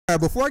Alright,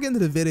 before I get into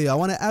the video, I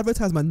want to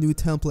advertise my new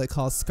template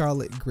called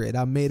Scarlet Grid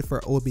I made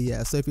for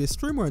OBS. So if you're a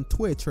streamer on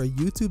Twitch or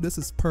YouTube, this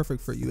is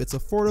perfect for you. It's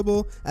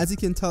affordable. As you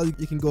can tell,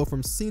 you can go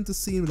from scene to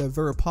scene with a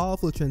very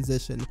powerful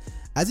transition.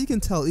 As you can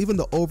tell, even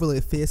the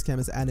overlay face cam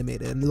is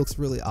animated and it looks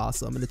really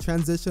awesome. And the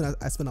transition,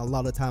 I spent a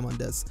lot of time on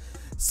this.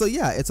 So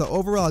yeah, it's an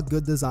overall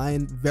good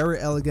design, very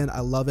elegant. I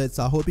love it.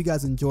 So I hope you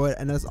guys enjoy it.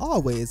 And as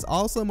always,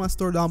 also in my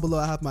store down below,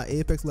 I have my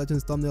Apex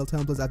Legends thumbnail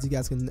templates,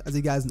 as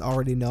you guys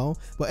already know.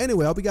 But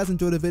anyway, I hope you guys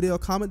enjoyed the video.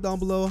 Comment down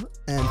below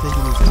and take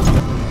it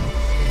easy.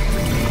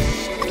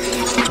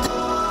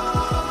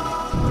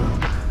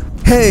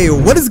 Hey,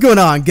 what is going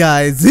on,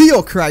 guys?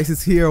 Zeo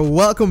Crisis here.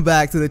 Welcome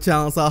back to the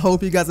channel. So I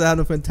hope you guys are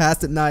having a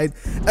fantastic night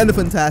and a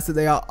fantastic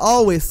day. I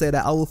always say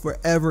that. I will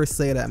forever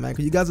say that, man,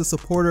 because you guys are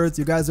supporters.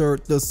 You guys are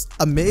just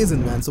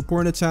amazing, man,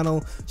 supporting the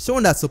channel,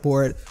 showing that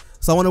support.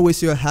 So I want to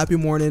wish you a happy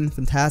morning,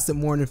 fantastic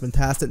night,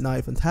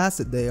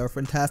 fantastic day, or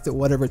fantastic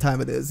whatever time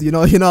it is. You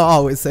know, I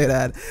always say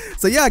that.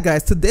 So yeah,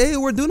 guys, today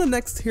we're doing the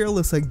next tier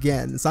list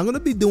again. So I'm going to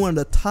be doing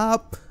the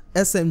top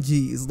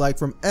SMGs, like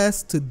from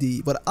S to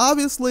D, but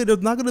obviously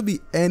there's not going to be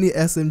any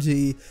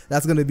SMG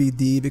that's going to be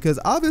D, because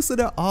obviously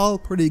they're all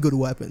pretty good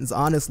weapons.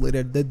 Honestly,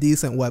 they're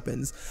decent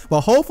weapons, but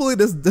hopefully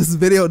this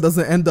video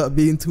doesn't end up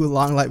being too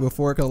long like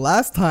before, because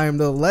last time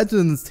the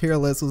Legends tier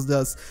list was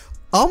just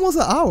almost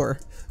an hour.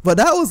 But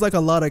that was like a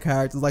lot of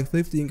characters, like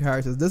 15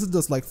 characters. This is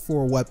just like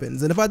 4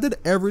 weapons. And if I did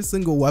every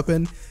single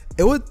weapon,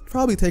 it would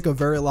probably take a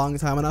very long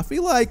time. And I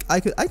feel like I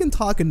can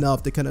talk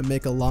enough to kind of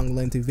make a long,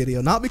 lengthy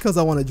video. Not because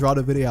I want to draw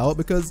the video out,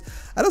 because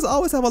I just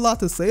always have a lot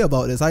to say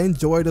about this. I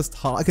enjoy just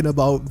talking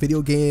about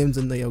video games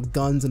and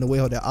guns and the way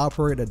how they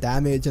operate, the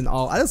damage and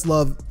all. I just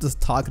love just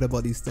talking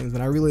about these things,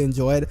 and I really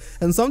enjoy it.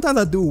 And sometimes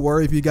I do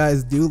worry if you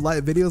guys do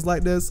like videos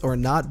like this or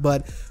not.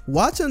 But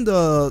watching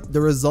the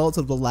results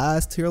of the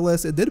last tier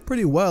list, it did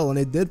pretty well, and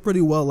it did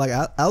pretty well like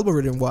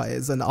algorithm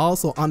wise and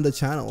also on the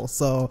channel.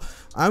 So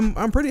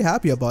I'm pretty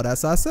happy about that.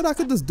 So I said I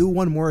could just do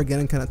one more again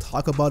and kind of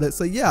talk about it.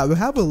 So yeah, we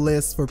have a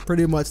list for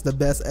pretty much the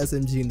best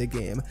SMG in the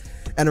game.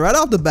 And right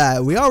off the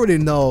bat, we already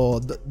know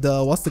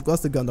what's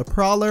the gun? The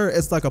Prowler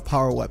is like a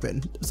power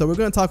weapon. So we're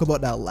gonna talk about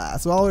that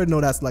last. We already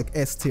know that's like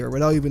S tier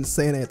without even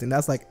saying anything.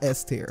 That's like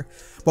S tier.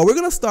 But we're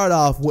gonna start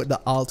off with the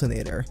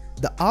Alternator.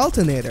 The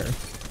Alternator.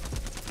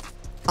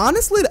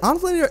 Honestly, the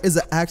Alternator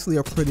is actually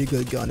a pretty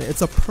good gun.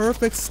 It's a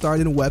perfect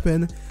starting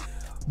weapon,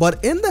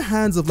 but in the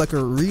hands of like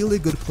a really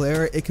good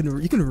player, you can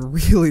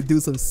really do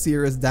some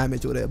serious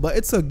damage with it. But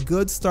it's a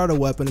good starter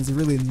weapon. It's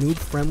really noob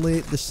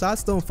friendly. The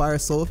shots don't fire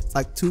so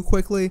like too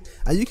quickly,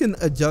 and you can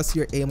adjust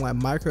your aim, like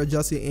micro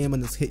adjust your aim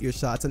and just hit your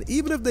shots. And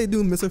even if they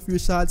do miss a few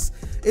shots,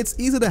 it's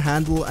easy to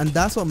handle, and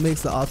that's what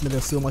makes the Alternator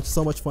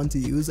so much fun to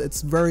use.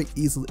 It's very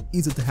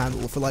easy to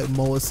handle for like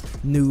most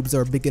noobs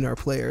or beginner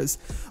players.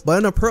 But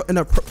in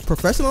a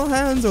professional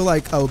hands or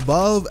like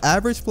above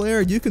average player,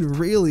 you can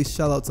really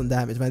shell out some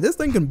damage, man. This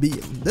thing can beat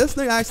him. This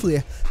thing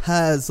actually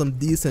has some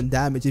decent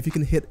damage if you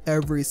can hit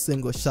every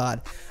single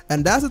shot.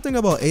 And that's the thing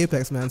about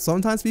Apex, man.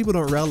 Sometimes people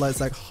don't realize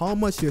like how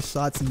much your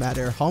shots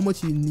matter, how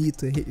much you need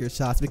to hit your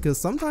shots, because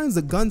sometimes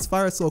the guns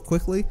fire so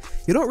quickly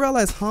you don't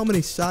realize how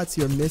many shots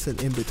you're missing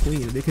in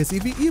between. Because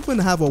if you even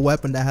have a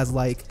weapon that has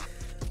like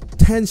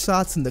 10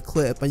 shots in the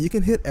clip and you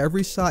can hit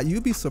every shot,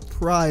 you'd be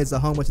surprised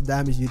at how much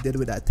damage you did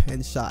with that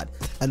 10 shot.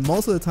 And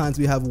most of the times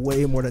we have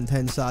way more than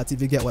 10 shots,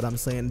 if you get what I'm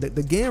saying.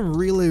 The game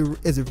really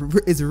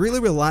is really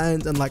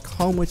reliant on like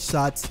how much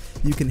shots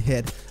you can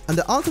hit. And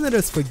the Alternator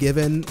is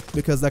forgiven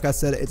because, like I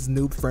said, it's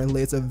noob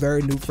friendly. It's a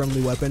very noob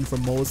friendly weapon for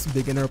most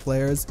beginner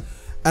players.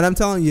 And I'm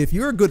telling you, if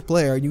you're a good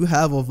player, you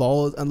have a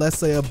vault, and let's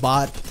say a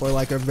bot or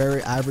like a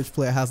very average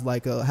player has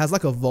like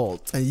a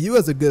vault, and you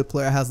as a good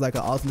player has like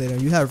an Alternator,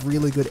 and you have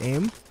really good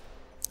aim,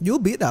 you'll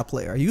beat that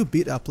player.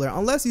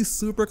 Unless he's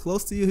super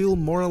close to you, he'll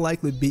more than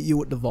likely beat you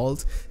with the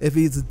vault. If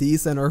he's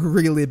decent or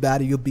really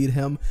bad, you'll beat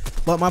him.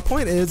 But my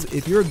point is,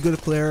 if you're a good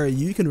player,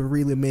 you can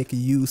really make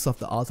use of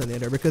the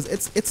Alternator, because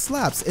it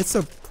slaps. It's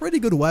a pretty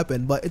good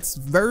weapon, but it's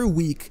very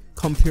weak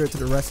compared to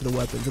the rest of the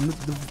weapons. And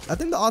I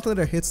think the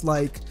Alternator hits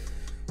like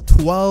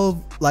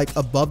 12 like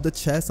above the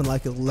chest and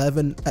like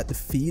 11 at the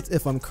feet,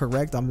 if I'm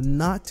correct. I'm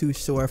not too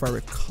sure if I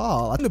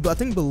recall. I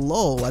think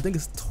below, I think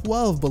it's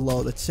 12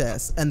 below the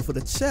chest, and for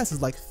the chest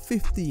is like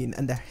 15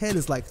 and the head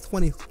is like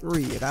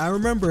 23. I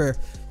remember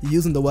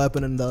using the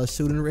weapon in the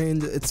shooting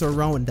range. It's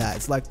around that.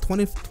 It's like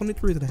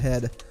 23 to the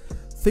head,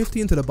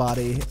 15 to the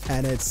body,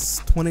 and it's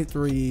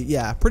 23.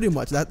 Yeah, pretty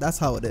much that's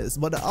how it is.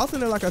 But the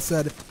Alternator, like I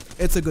said,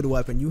 it's a good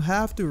weapon. You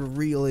have to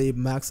really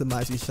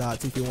maximize your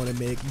shots if you want to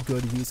make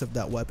good use of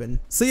that weapon.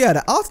 So yeah,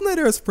 the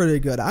Alternator is pretty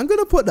good. I'm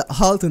gonna put the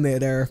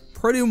Alternator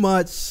pretty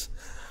much,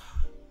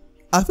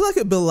 I feel like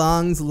it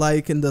belongs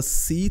like in the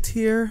C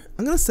tier.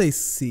 I'm gonna say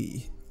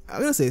C.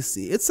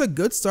 It's a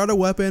good starter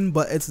weapon,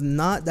 but it's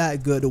not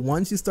that good.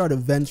 Once you start to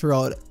venture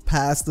out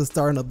past the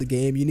starting of the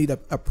game, you need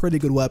a pretty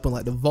good weapon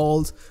like the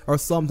Vault or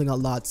something a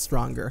lot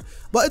stronger.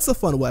 But it's a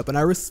fun weapon.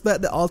 I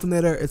respect the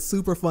Alternator. It's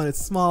super fun.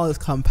 It's small. It's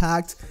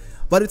compact.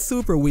 but it's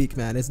super weak,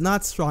 man. It's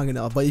not strong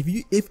enough. But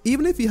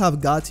even if you have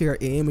god tier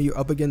aim and you're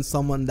up against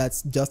someone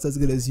that's just as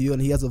good as you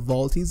and he has a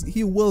vault,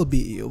 he will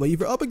beat you. But if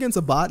you're up against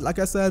a bot, like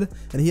I said,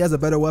 and he has a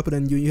better weapon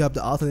than you have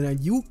the alternator,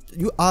 and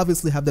you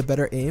obviously have the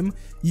better aim,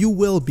 you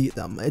will beat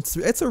them.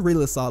 It's a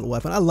really solid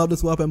weapon. I love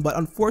this weapon, but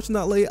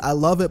unfortunately I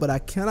love it, but I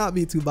cannot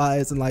be too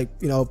biased and, like,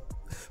 you know,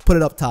 put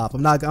it up top.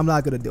 I'm not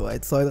gonna do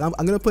it. So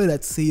I'm gonna put it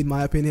at C, in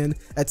my opinion,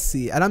 at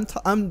C. And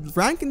I'm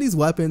ranking these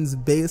weapons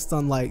based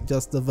on, like,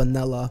 just the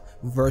vanilla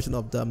version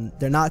of them.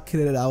 They're not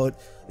kitted out.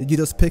 You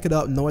just pick it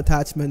up, no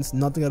attachments,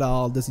 nothing at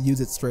all, just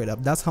use it straight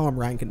up. That's how I'm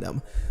ranking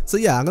them. So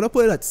yeah, I'm gonna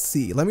put it at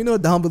C. Let me know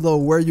down below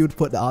where you'd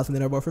put the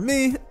alternator, but for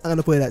me, I'm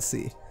gonna put it at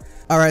C.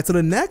 Alright, so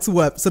the next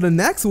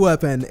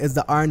weapon is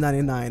the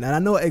R99, and I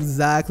know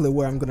exactly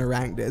where I'm gonna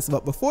rank this,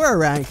 but before I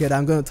rank it,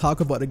 I'm gonna talk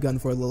about the gun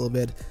for a little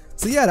bit.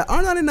 So yeah, the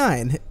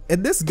R99,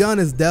 this gun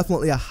is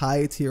definitely a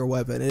high tier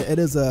weapon. It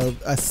is a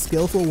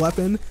skillful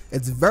weapon.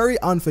 It's very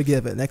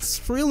unforgiving,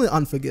 extremely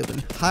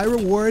unforgiving. High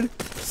reward,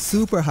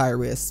 super high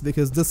risk,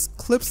 because this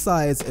clip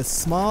size is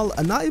small,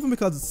 and not even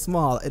because it's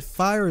small, it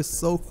fires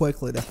so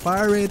quickly. The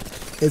fire rate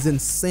is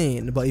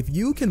insane, but if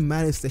you can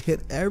manage to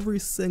hit every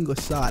single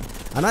shot,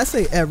 and I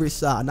say every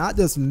shot, not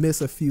just miss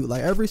a few,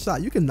 like every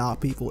shot, you can knock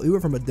people, even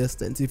from a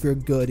distance, if you're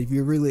good, if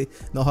you really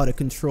know how to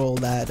control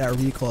that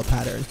recoil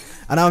pattern.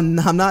 And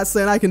I'm not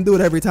saying I can do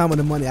it every time with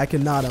the money. I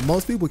cannot, and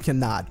most people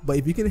cannot. But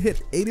if you can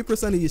hit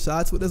 80% of your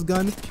shots with this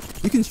gun,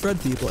 you can shred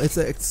people. It's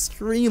an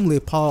extremely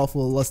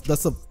powerful,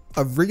 that's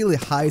a really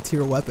high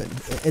tier weapon.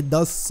 It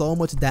does so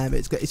much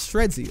damage. It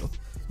shreds you.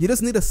 You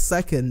just need a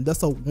second,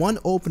 just one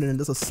opening and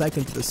just a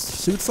second to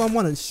just shoot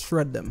someone and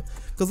shred them.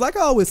 Because like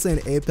I always say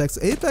in Apex,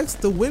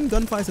 to win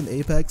gunfights in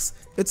Apex,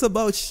 it's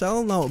about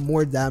shelling out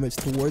more damage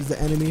towards the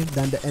enemy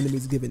than the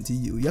enemy's giving to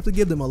you. You have to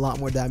give them a lot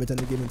more damage than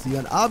they're giving to you.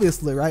 And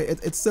obviously, right,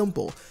 it's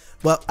simple.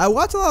 But I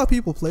watch a lot of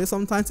people play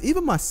sometimes,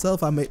 even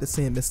myself, I make the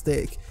same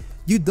mistake.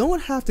 You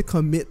don't have to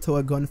commit to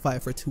a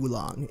gunfight for too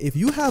long. If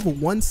you have a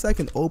 1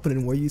 second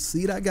opening where you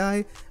see that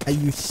guy and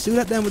you shoot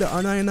at them with the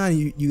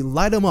R99, you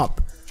light them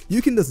up,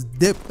 you can just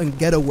dip and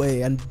get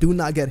away and do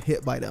not get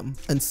hit by them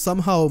and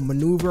somehow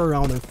maneuver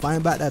around and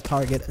find back that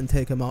target and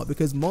take them out.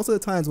 Because most of the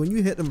times when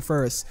you hit them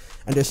first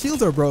and their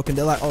shields are broken,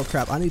 they're like, oh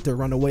crap, I need to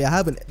run away.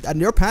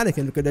 And you're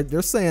panicking because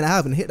they're saying I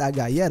haven't hit that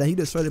guy yet and he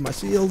just shredded my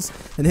shields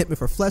and hit me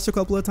for flesh a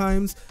couple of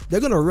times.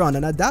 They're gonna run,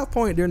 and at that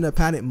point they're in the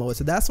panic mode.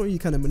 So that's when you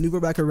kind of maneuver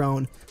back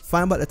around,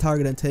 find back the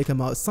target and take them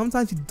out.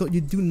 Sometimes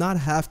you do not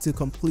have to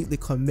completely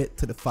commit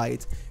to the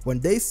fight. When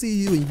they see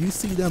you and you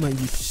see them and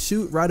you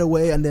shoot right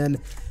away, and then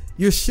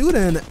you're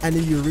shooting and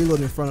then you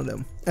reload in front of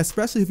them,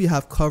 especially if you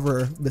have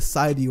cover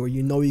beside you or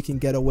you know you can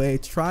get away.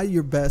 Try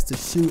your best to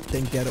shoot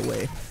then get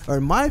away. Or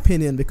in my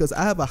opinion, because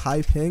I have a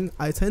high ping,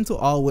 I tend to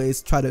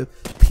always try to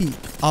peek,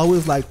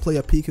 always like play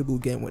a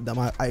peekaboo game with them.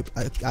 I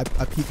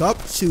peek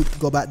up, shoot,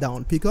 go back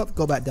down, peek up,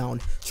 go back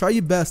down. Try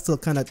your best to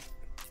kind of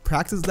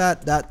practice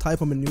that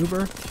type of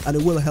maneuver, and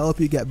it will help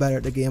you get better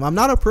at the game. I'm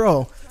not a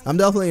pro, I'm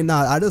definitely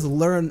not. I just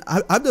learned,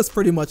 I've just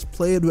pretty much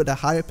played with a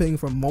high ping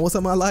for most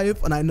of my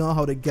life, and I know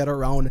how to get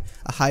around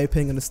a high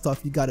ping and the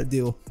stuff you gotta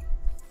do,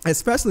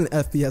 especially in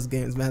FPS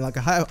games, man. Like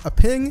a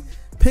ping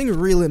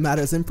really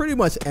matters in pretty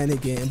much any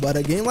game, but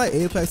a game like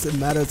Apex, it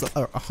matters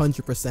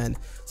 100%.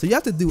 So you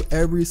have to do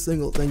every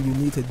single thing you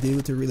need to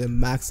do to really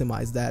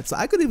maximize that. So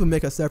I could even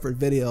make a separate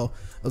video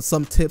of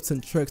some tips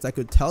and tricks I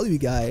could tell you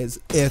guys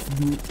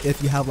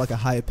if you have like a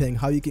high ping,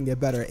 how you can get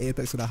better at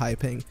Apex with a high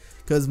ping.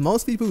 Because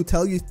most people who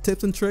tell you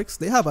tips and tricks,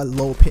 they have a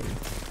low ping.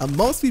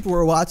 Most people who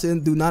are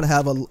watching do not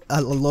have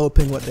a low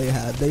ping. What they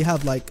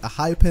have like a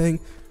high ping,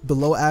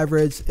 below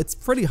average. It's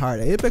pretty hard.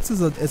 Apex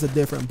is a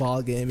different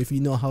ball game if you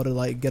know how to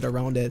like get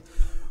around it.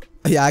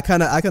 Yeah, I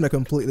kind of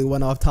completely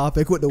went off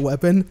topic with the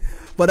weapon,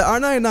 but the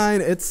R99,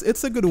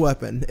 it's a good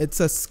weapon. It's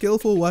a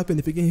skillful weapon.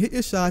 If you can hit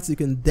your shots, you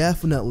can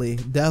definitely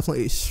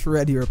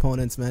shred your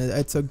opponents, man.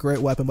 It's a great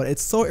weapon, but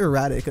it's so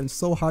erratic and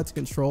so hard to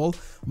control.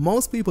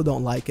 Most people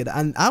don't like it,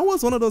 and I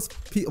was one of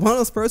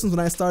those persons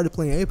when I started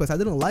playing Apex. I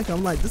didn't like it.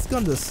 I'm like, this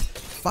gun just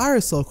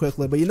fires so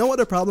quickly. But you know what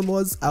the problem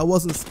was? I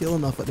wasn't skilled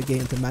enough at the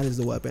game to manage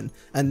the weapon,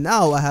 and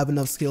now I have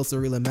enough skills to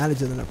really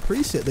manage it and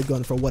appreciate the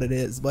gun for what it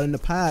is. But in the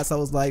past, I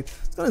was like,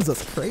 this gun is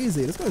just crazy.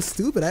 This gun is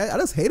stupid. I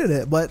just hated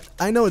it. But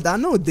I know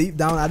deep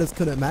down I just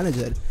couldn't manage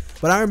it.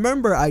 But I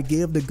remember I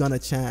gave the gun a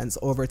chance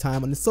over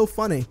time, and it's so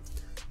funny.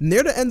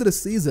 Near the end of the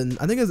season,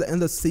 I think it was the end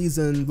of the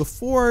season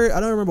before, I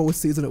don't remember what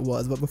season it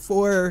was, but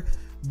before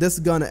this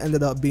gun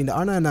ended up being, the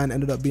R99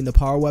 ended up being the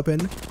power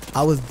weapon,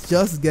 I was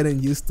just getting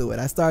used to it.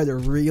 I started to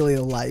really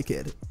like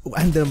it.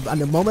 And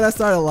the moment I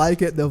started to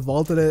like it, they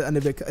vaulted it and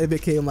it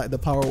became like the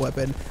power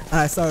weapon. And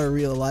I started to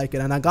really like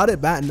it. And I got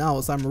it back now,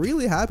 so I'm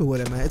really happy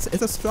with it, man.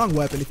 It's a strong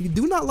weapon. If you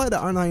do not like the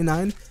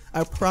R99,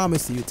 I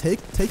promise you,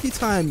 take your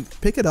time,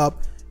 pick it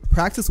up,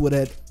 practice with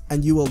it,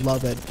 and you will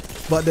love it.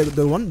 But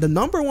the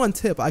number one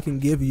tip I can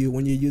give you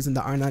when you're using the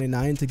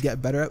R99 to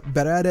get better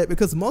at it,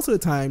 because most of the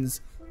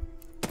times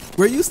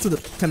we're used to the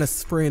kind of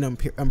spraying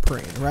and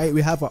praying, right?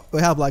 We have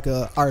like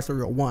a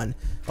arterial 1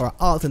 or an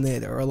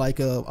alternator or like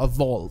a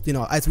vault. You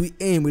know, as we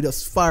aim, we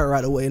just fire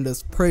right away and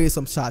just pray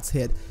some shots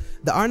hit.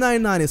 The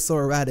R99 is so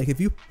erratic.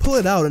 If you pull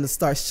it out and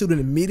start shooting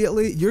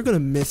immediately, you're gonna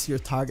miss your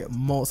target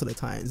most of the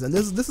times. And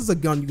this is a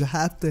gun you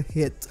have to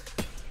hit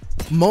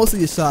most of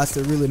your shots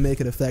to really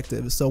make it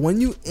effective. So when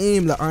you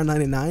aim the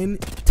R99,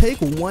 take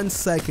 1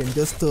 second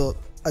just to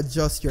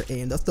adjust your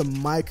aim. That's the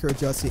micro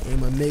adjust your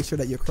aim and make sure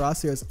that your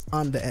crosshair is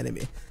on the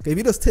enemy. Okay, if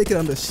you just take it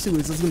on the shoot,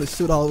 it's just gonna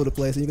shoot all over the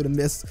place, and you're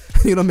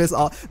gonna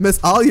miss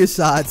all your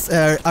shots,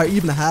 or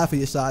even half of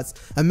your shots.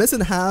 And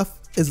missing half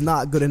is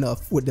not good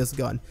enough with this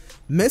gun.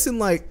 Missing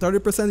like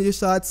 30% of your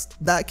shots,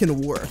 that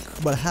can work,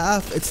 but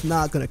half, it's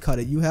not gonna cut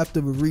it. You have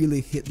to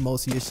really hit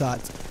most of your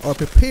shots or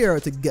prepare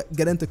to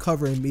get into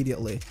cover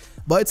immediately.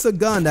 But it's a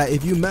gun that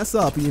if you mess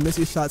up and you miss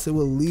your shots, it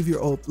will leave you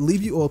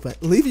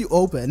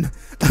open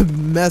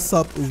and mess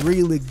up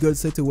really good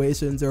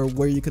situations, or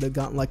where you could have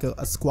gotten like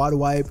a squad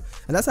wipe.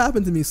 And that's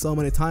happened to me so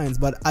many times,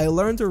 but I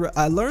learned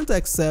to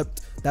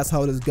accept that's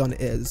how this gun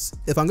is.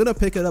 If I'm gonna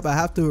pick it up, I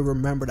have to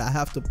remember that I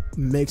have to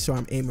make sure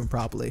I'm aiming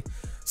properly.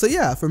 So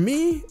yeah, for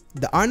me,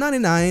 the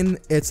R99,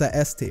 it's a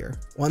S tier,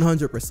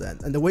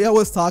 100%. And the way I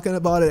was talking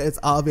about it, it's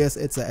obvious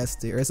it's a S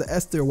tier. It's a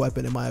S tier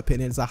weapon in my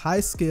opinion. It's a high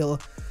skill,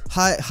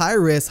 high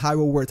risk, high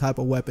reward type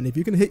of weapon. If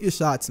you can hit your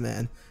shots,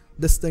 man,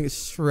 this thing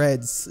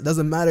shreds. It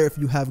doesn't matter if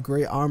you have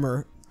gray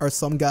armor or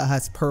some guy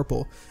has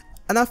purple.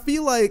 And I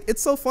feel like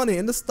it's so funny.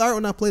 In the start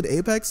when I played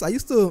Apex, I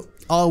used to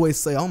always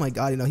say, oh my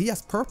god, you know, he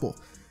has purple.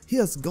 He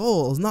has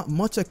goals, not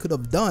much I could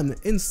have done.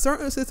 In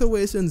certain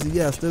situations,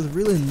 yes, there's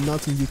really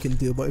nothing you can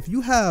do. But if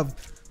you have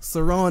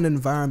surround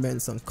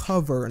environments and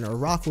cover and a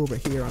rock over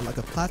here and like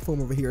a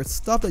platform over here,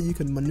 stuff that you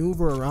can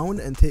maneuver around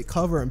and take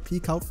cover and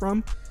peek out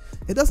from,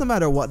 it doesn't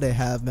matter what they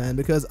have, man.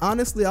 Because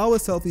honestly, I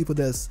always tell people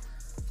this: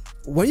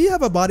 when you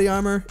have a body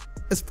armor,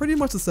 it's pretty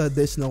much just an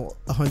additional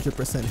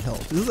 100%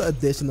 health. This is an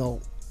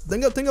additional,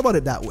 think about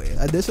it that way,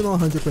 additional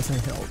 100%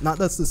 health. Not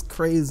that's this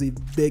crazy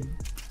big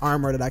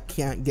armor that I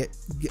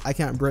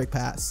can't break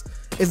past.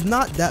 It's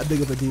not that big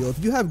of a deal.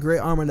 If you have great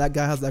armor and that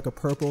guy has like a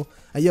purple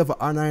and you have an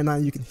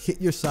R99, you can hit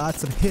your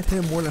shots and hit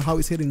him more than how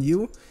he's hitting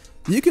you.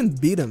 You can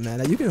beat him,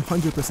 man. You can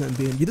 100%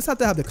 beat him. You just have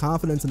to have the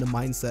confidence and the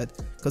mindset,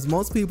 because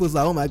most people is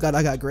like, oh my god,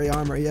 I got great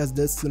armor, he has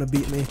this, it's gonna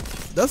beat me.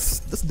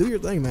 Just do your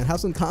thing, man. Have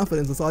some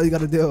confidence. That's all you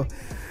gotta do.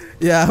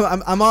 Yeah,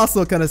 I'm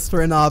also kind of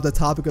straying off the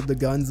topic of the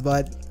guns,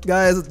 but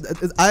guys,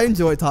 I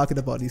enjoy talking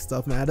about these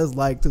stuff, man. I just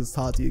like to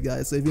talk to you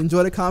guys. So if you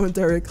enjoy the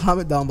commentary,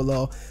 comment down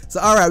below.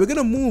 So alright, we're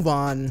gonna move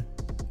on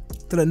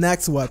to the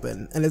next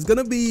weapon, and it's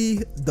gonna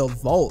be the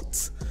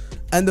Vault.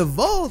 And the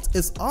Vault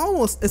is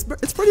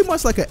it's pretty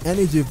much like an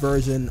energy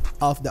version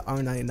of the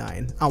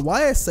R99. And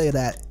why I say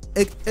that,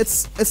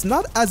 it's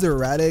not as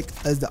erratic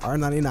as the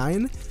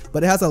R99,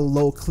 but it has a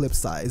low clip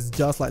size,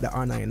 just like the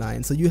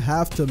R99. So you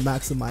have to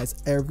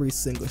maximize every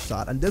single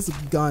shot, and this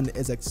gun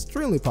is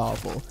extremely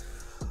powerful.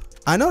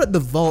 I know that the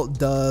Vault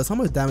does, how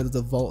much damage does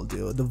the Vault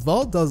do? The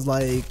Vault does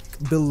like,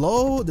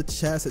 below the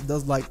chest it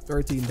does like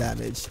 13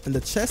 damage, and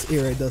the chest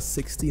area does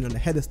 16, and the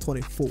head is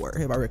 24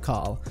 if I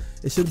recall.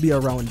 It should be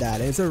around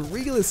that, and it's a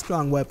really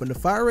strong weapon. The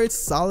fire rate's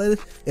solid,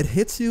 it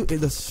hits you,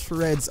 it just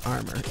shreds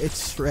armor, it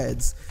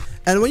shreds.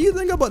 And when you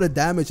think about the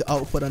damage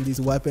output on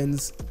these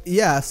weapons,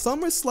 yeah,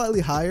 some are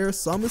slightly higher,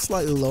 some are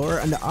slightly lower,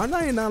 and the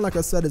R99, like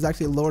I said, is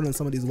actually lower than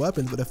some of these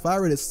weapons, but the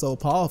fire rate is so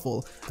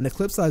powerful, and the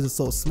clip size is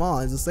so small.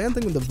 It's the same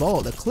thing with the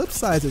Vault. The clip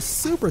size is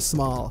super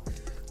small,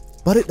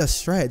 but it does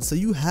shred, so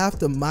you have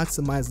to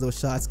maximize those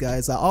shots,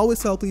 guys. I always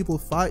tell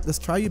people,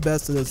 just try your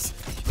best to just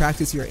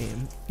practice your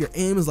aim. Your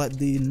aim is like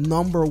the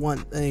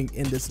 #1 thing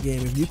in this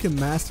game. If you can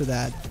master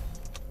that,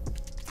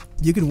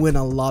 you can win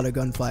a lot of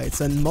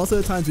gunfights. And most of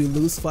the times we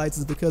lose fights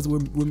is because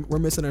we're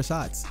missing our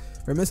shots.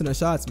 We're missing our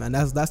shots, man.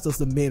 That's just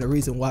the main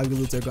reason why we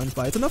lose our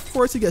gunfights. And of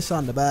course you get shot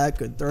in the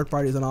back and third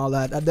parties and all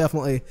that. That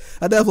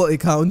definitely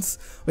counts.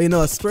 But you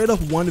know, a straight up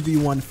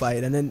 1v1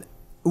 fight, and then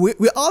we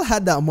all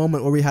had that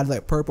moment where we had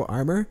like purple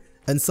armor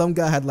and some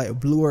guy had like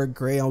blue or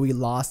gray, and we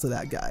lost to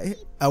that guy,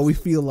 and we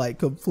feel like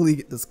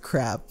completely this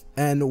crap.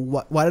 And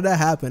why did that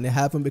happen? It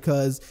happened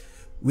because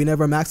we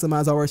never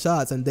maximize our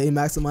shots, and they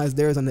maximize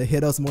theirs, and they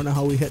hit us more than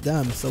how we hit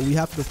them. So we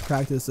have to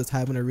practice just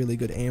having a really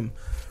good aim.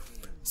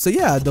 So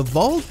yeah, the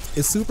Vault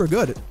is super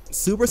good,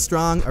 super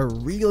strong, a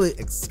really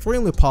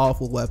extremely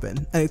powerful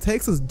weapon, and it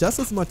takes us just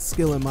as much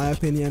skill in my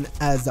opinion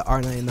as the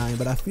R99,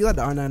 but I feel like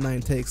the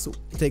R99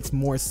 takes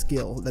more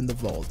skill than the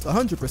Vault.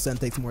 100%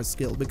 takes more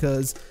skill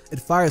because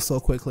it fires so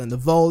quickly, and the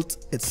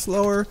Vault, it's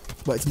slower,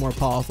 but it's more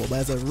powerful, but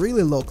it has a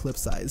really low clip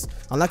size.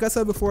 And like I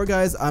said before,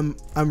 guys, I'm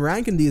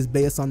ranking these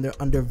based on their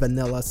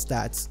vanilla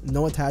stats,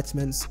 no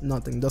attachments,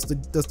 nothing, just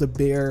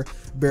the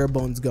bare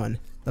bones gun.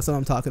 That's what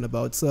I'm talking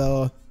about.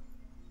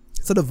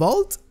 So the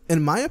Vault,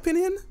 in my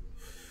opinion,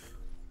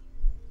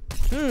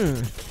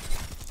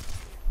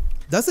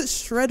 does it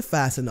shred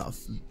fast enough?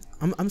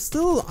 I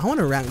want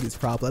to rank these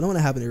properly. I don't want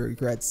to have any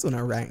regrets when I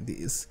rank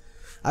these.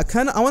 I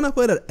want to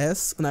put it at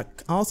S, and I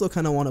also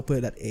kind of want to put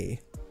it at A.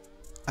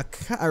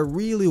 I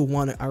really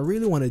want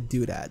to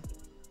do that.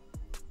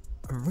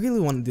 I really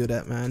want to do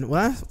that, man.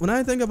 When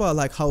I think about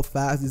like how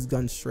fast these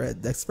guns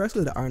shred,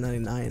 especially the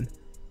R99,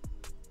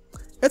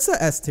 it's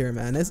a S tier,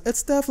 man.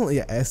 It's definitely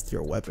a S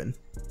tier weapon.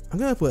 I'm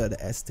gonna put it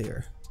at S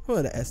tier.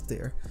 Put it at S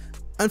tier.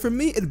 And for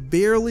me, it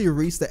barely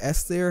reached the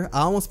S tier.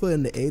 I almost put it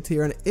in the A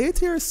tier, and A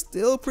tier is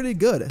still pretty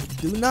good.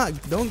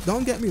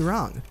 Don't get me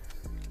wrong.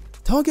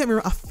 Don't get me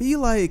wrong. I feel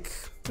like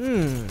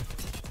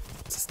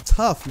it's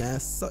tough, man.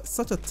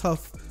 Such a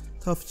tough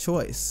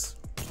choice.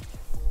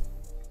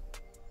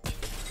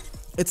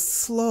 It's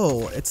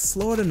slow. It's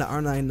slower than the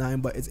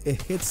R99, but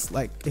it hits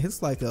like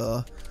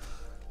a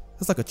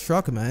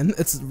truck, man.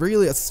 It's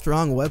really a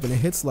strong weapon. It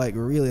hits like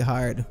really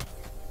hard.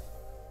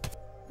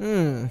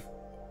 I'm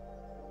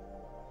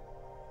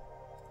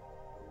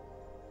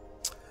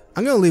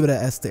gonna leave it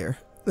at S tier.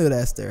 Leave it at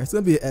S tier. It's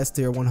gonna be an S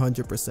tier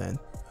 100%.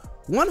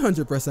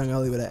 100% I'm gonna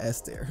leave it at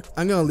S tier.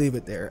 I'm gonna leave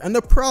it there. And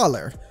the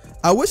Prowler.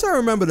 I wish I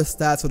remember the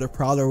stats for the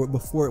Prowler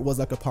before it was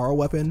like a power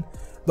weapon.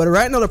 But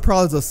right now the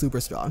Prowlers are super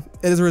strong.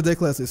 It is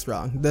ridiculously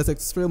strong. That's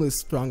extremely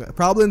strong.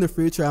 Probably in the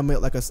future I'll make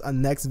like a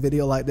next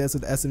video like this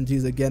with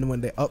SMGs again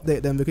when they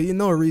update them, because you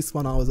know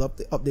Respawn always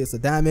updates the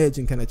damage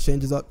and kind of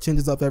changes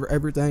up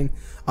everything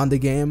on the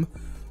game.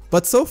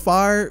 But so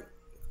far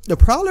the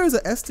Prowler is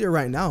an S tier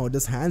right now.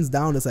 Just hands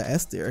down it's an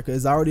S tier because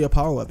it's already a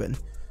power weapon.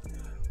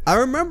 I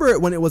remember it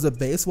when it was a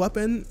base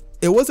weapon.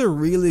 It was a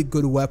really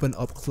good weapon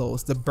up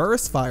close. The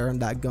burst fire on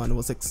that gun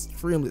was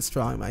extremely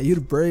strong, man.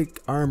 You'd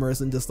break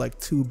armors in just like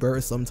 2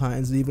 bursts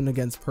sometimes, even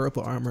against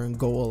purple armor and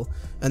gold.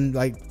 And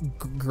like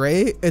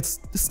gray, it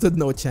stood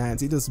no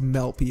chance. You just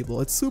melt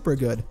people. It's super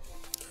good.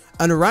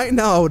 And right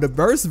now, the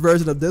burst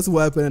version of this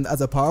weapon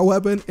as a power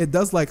weapon, it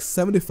does like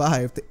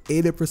 75 to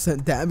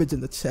 80% damage in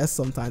the chest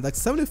sometimes. Like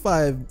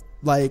 75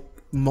 like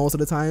most of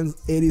the times,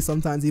 80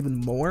 sometimes even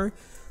more.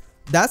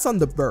 That's on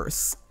the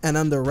burst. And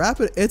on the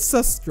rapid, it's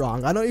so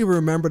strong. I don't even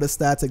remember the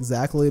stats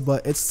exactly,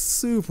 but it's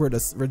super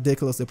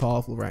ridiculously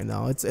powerful right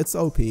now. It's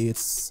OP.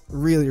 It's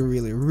really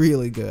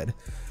good.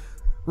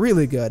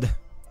 Really good.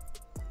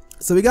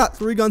 So we got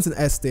 3 guns in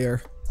S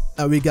tier,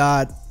 and we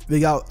got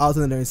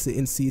Alternator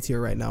in C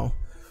tier right now.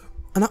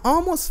 And I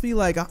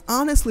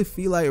honestly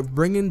feel like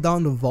bringing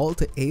down the Vault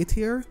to A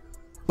tier,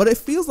 but it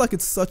feels like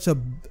it's such a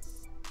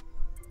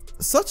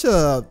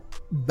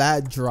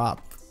bad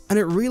drop, and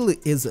it really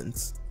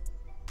isn't.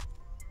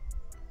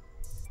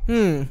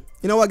 You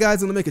know what,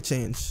 guys? I'm gonna make a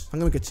change. I'm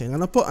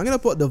gonna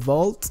put the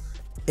Vault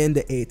in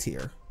the A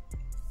tier.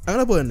 I'm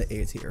gonna put it in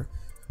the A tier.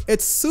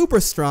 It's super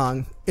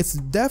strong. It's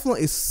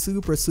definitely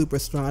super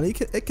strong.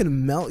 It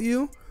can melt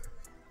you,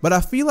 but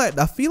I feel like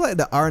the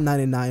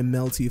R99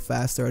 melts you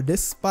faster,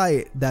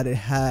 despite that it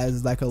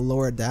has like a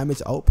lower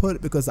damage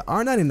output, because the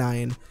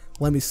R99,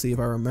 let me see if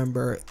I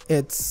remember,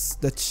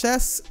 the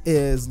chest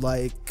is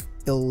like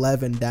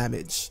 11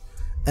 damage.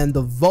 And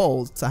the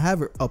Vault, I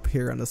have it up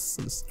here on the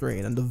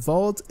screen, and the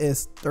Vault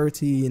is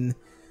 13,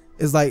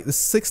 is like the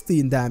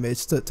 16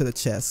 damage to the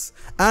chest.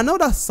 And I know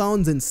that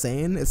sounds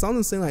insane. It sounds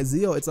insane, like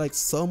Zio. It's like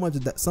so much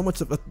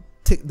of a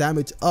tick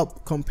damage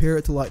up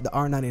compared to like the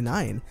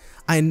R99.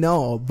 I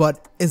know,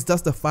 but it's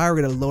just the fire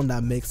rate alone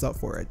that makes up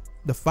for it.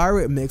 The fire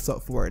rate makes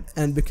up for it,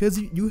 and because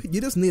you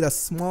just need a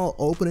small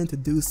opening to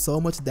do so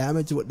much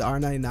damage with the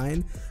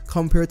R99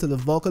 compared to the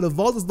Vault. The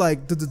Vault is like,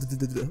 and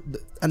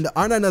the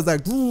R99 is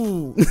like,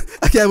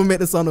 I can't even make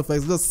the sound effects.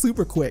 It's just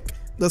super quick,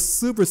 just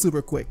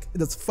super quick. It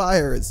just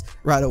fires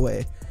right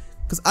away.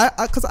 Cause I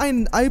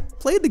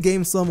played the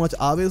game so much.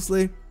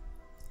 Obviously,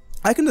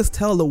 I can just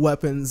tell the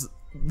weapons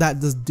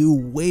that just do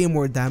way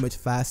more damage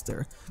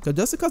faster. So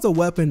just because a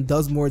weapon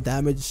does more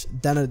damage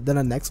than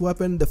a next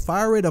weapon, the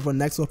fire rate of a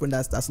next weapon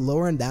that's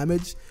lower in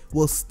damage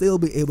will still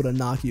be able to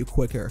knock you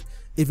quicker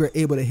if you're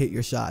able to hit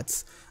your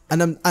shots.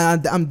 And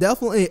I'm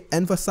definitely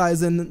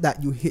emphasizing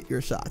that you hit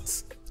your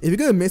shots. If you're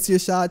gonna miss your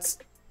shots,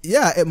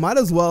 yeah, it might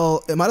as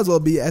well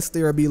be S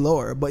tier or be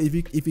lower. But if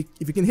you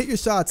can hit your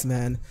shots,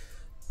 man,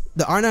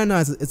 the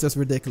R99 is just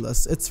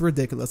ridiculous. It's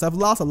ridiculous. I've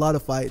lost a lot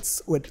of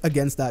fights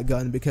against that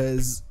gun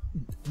because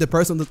the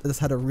person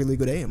just had a really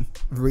good aim,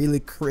 really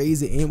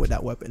crazy aim with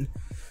that weapon.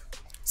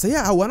 So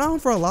yeah, I went on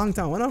for a long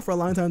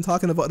time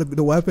talking about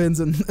the weapons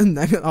and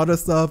other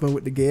stuff and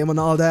with the game and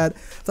all that.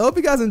 So I hope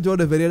you guys enjoyed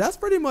the video. That's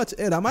pretty much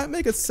it. I might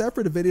make a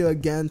separate video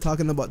again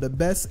talking about the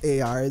best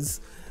ARs.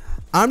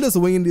 I'm just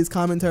winging these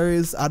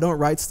commentaries. I don't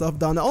write stuff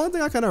down. The only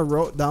thing I kind of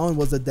wrote down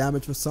was the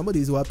damage for some of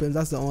these weapons.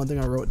 That's the only thing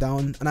I wrote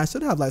down, and I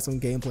should have like some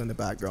gameplay in the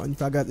background.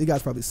 You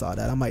guys probably saw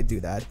that. I might do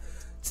that.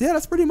 So yeah,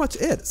 that's pretty much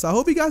it. So I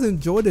hope you guys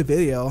enjoyed the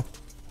video.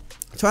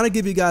 I'm trying to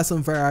give you guys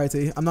some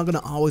variety. I'm not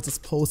gonna always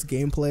just post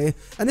gameplay,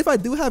 and if I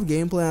do have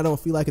gameplay and I don't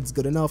feel like it's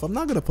good enough, I'm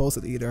not gonna post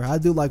it either. I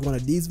do like one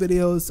of these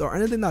videos or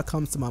anything that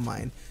comes to my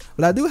mind.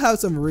 But I do have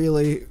some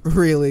really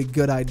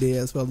good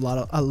ideas for a lot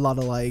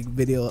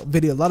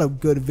of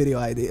good video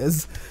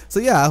ideas. So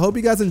yeah, I hope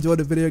you guys enjoyed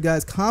the video,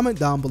 guys. Comment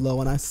down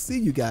below, and I see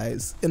you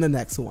guys in the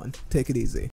next one. Take it easy.